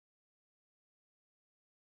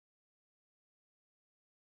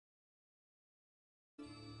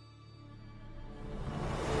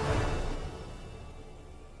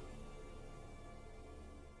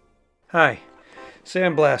Hi,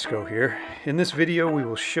 Sam Blasco here. In this video we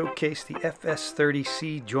will showcase the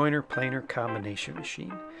FS30C joiner planer combination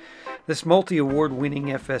machine. This multi-award winning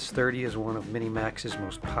FS30 is one of Minimax's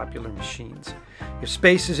most popular machines. If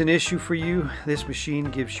space is an issue for you, this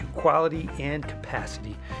machine gives you quality and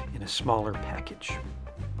capacity in a smaller package.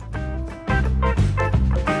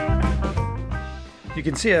 You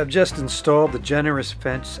can see I've just installed the generous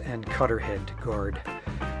fence and cutter head guard.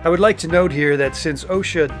 I would like to note here that since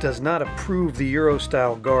OSHA does not approve the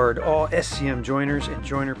Euro-style guard, all SCM joiners and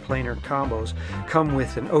joiner planer combos come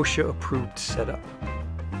with an OSHA-approved setup.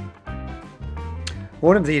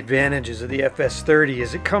 One of the advantages of the FS30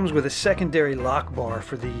 is it comes with a secondary lock bar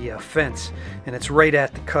for the fence, and it's right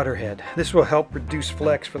at the cutter head. This will help reduce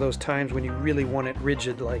flex for those times when you really want it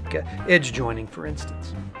rigid, like edge joining, for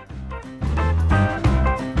instance.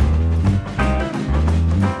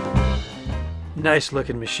 Nice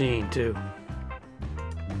looking machine too.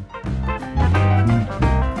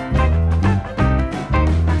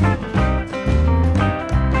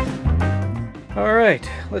 Alright,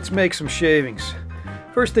 let's make some shavings.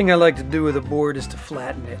 First thing I like to do with a board is to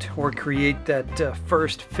flatten it, or create that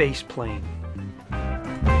first face plane.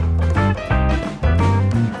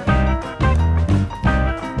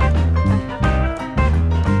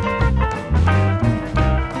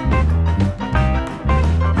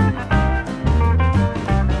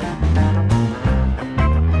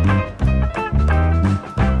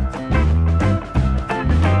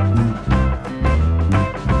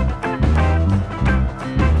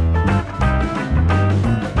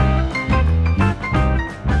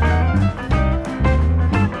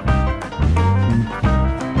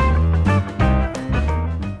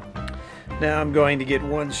 Now I'm going to get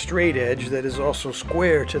one straight edge that is also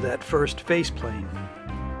square to that first face plane.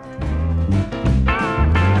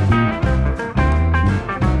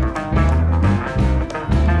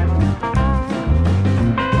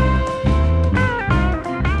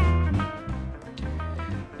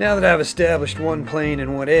 Now that I've established one plane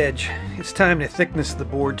and one edge, it's time to thickness the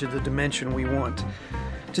board to the dimension we want.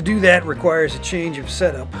 To do that requires a change of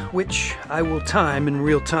setup, which I will time in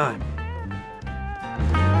real time.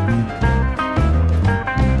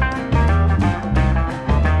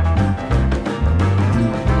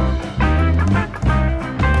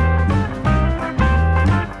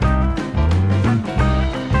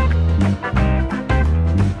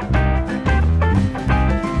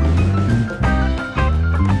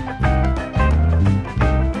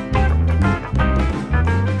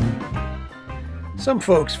 Some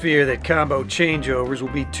folks fear that combo changeovers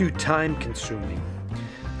will be too time-consuming.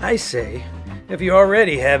 I say, if you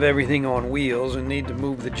already have everything on wheels and need to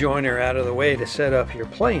move the joiner out of the way to set up your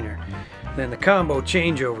planer, then the combo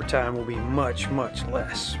changeover time will be much, much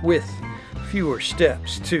less, with fewer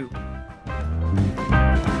steps too.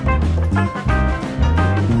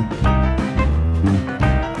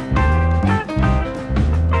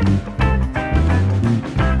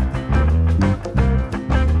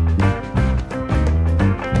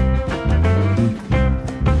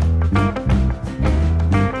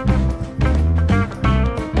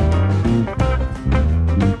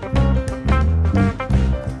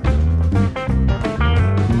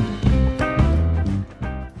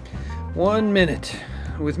 One minute,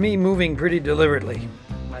 with me moving pretty deliberately.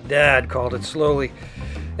 My dad called it slowly.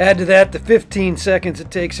 Add to that the 15 seconds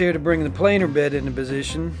it takes here to bring the planer bed into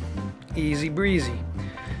position. Easy breezy.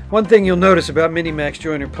 One thing you'll notice about Minimax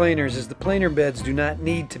joiner planers is the planer beds do not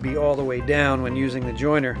need to be all the way down when using the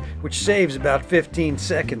joiner, which saves about 15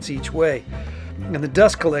 seconds each way. And the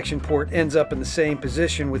dust collection port ends up in the same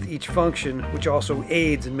position with each function, which also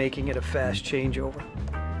aids in making it a fast changeover.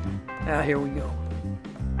 Now here we go.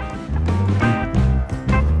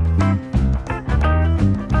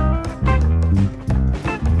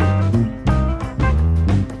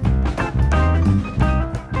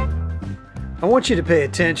 I want you to pay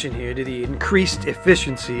attention here to the increased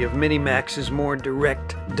efficiency of Minimax's more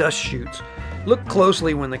direct dust chutes. Look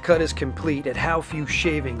closely when the cut is complete at how few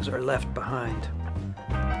shavings are left behind.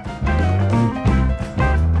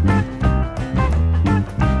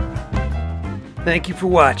 Thank you for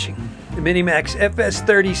watching the Minimax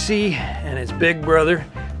FS30C and its big brother,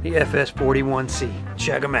 the FS41C.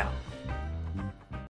 Check them out.